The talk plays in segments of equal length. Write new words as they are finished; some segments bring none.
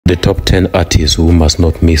The top 10 artists who must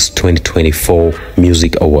not miss 2024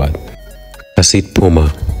 Music Award. Kassid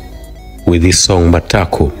Puma with his song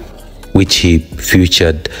Matako, which he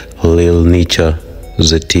featured Lil Nicha,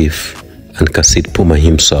 Zetif, and Kassid Puma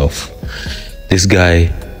himself.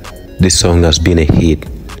 This song has been a hit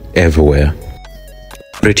everywhere.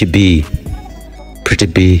 Pretty B,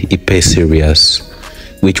 Ipe Serious,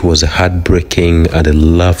 which was a heartbreaking and a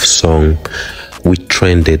love song which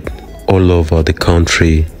trended all over the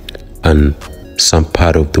country and some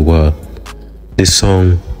part of the world. This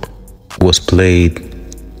song was played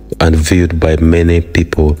and viewed by many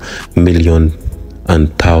people, millions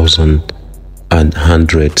and thousands and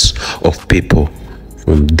hundreds of people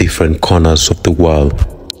from different corners of the world.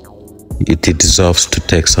 It deserves to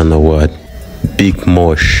take an award. Big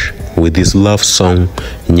Mosh with his love song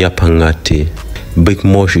Nyapangati. Big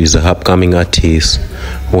Mosh is an upcoming artist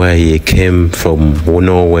where he came from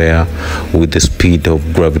nowhere with the speed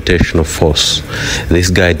of gravitational force. This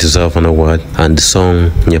guy deserves an award, and the song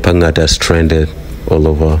Nyapangati has trended all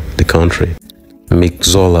over the country. Mick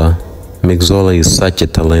Zola is such a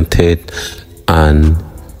talented and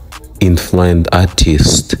influential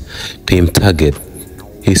artist. Team Target,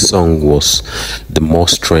 his song was the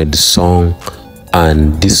most trended song,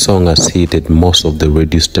 and this song has hit most of the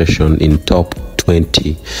radio station in top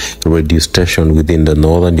 20 radio station within the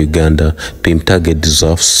northern Uganda. Team Target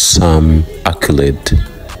deserves some accolade.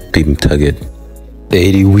 Team Target.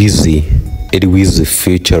 Eddie Weezy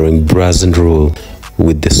featuring Brazen Rule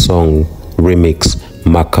with the song remix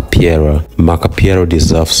Macapiera. Macapiera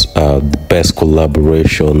deserves the best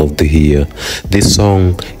collaboration of the year. This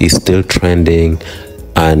song is still trending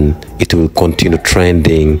and it will continue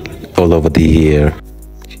trending all over the year.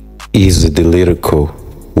 Easy the Lyrical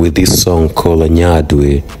with this song called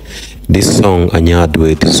Anyadwe. This song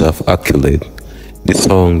Anyadwe deserves accolade. This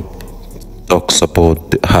song talks about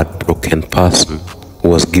the heartbroken person who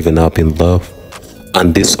was given up in love,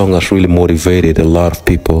 and this song has really motivated a lot of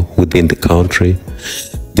people within the country.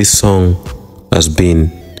 This song has been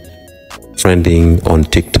trending on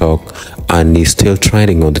TikTok and is still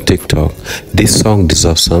trending on the TikTok. This song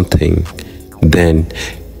deserves something. Then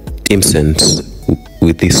Timsons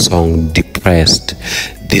with this song Depressed.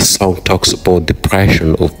 This song talks about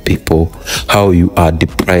depression of people, how you are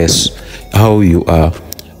depressed, how you are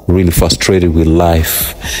really frustrated with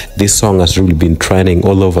life. This song has really been trending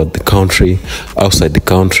all over the country, outside the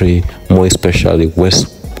country, more especially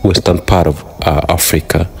western part of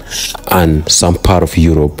Africa and some part of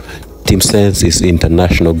Europe. Timsons is an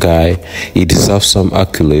international guy. He deserves some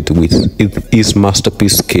accolade with his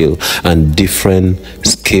masterpiece skill and different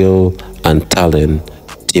skill and talent.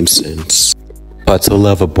 Timsons. Pato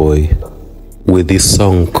Loverboy with this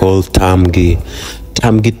song called Tamgi.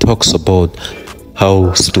 Tamgi talks about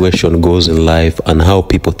how situation goes in life and how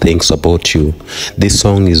people think about you. This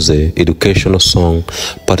song is an educational song.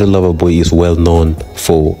 Pato Loverboy is well known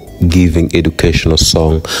for giving educational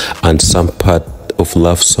song and some part of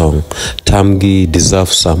love song. Tamgi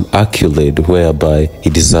deserves some accolade whereby he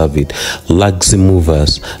deserves it. Laxy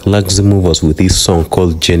Movers with his song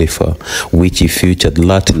called Jennifer, which he featured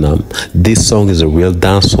Latinum. This song is a real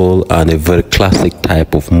dancehall and a very classic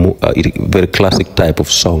type of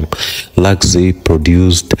song. Laxy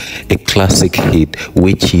produced a classic hit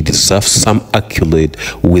which he deserves some accolade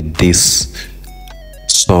with this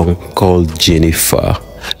song called Jennifer.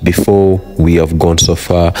 Before we have gone so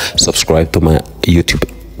far, subscribe to my YouTube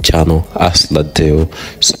channel Asladeo.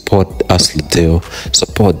 Support Asladeo,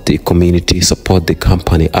 support the community, support the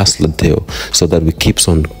company Asladeo, so that we keeps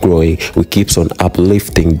on growing, we keeps on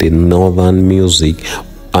uplifting the northern music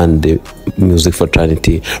and the music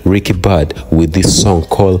fraternity. Ricky Bad with this song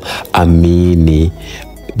called Amini.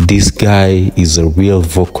 This guy is a real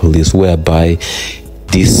vocalist whereby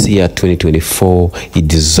this year 2024 he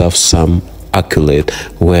deserves some accolade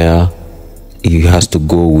where he has to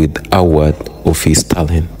go with award of his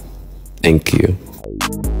talent. Thank you.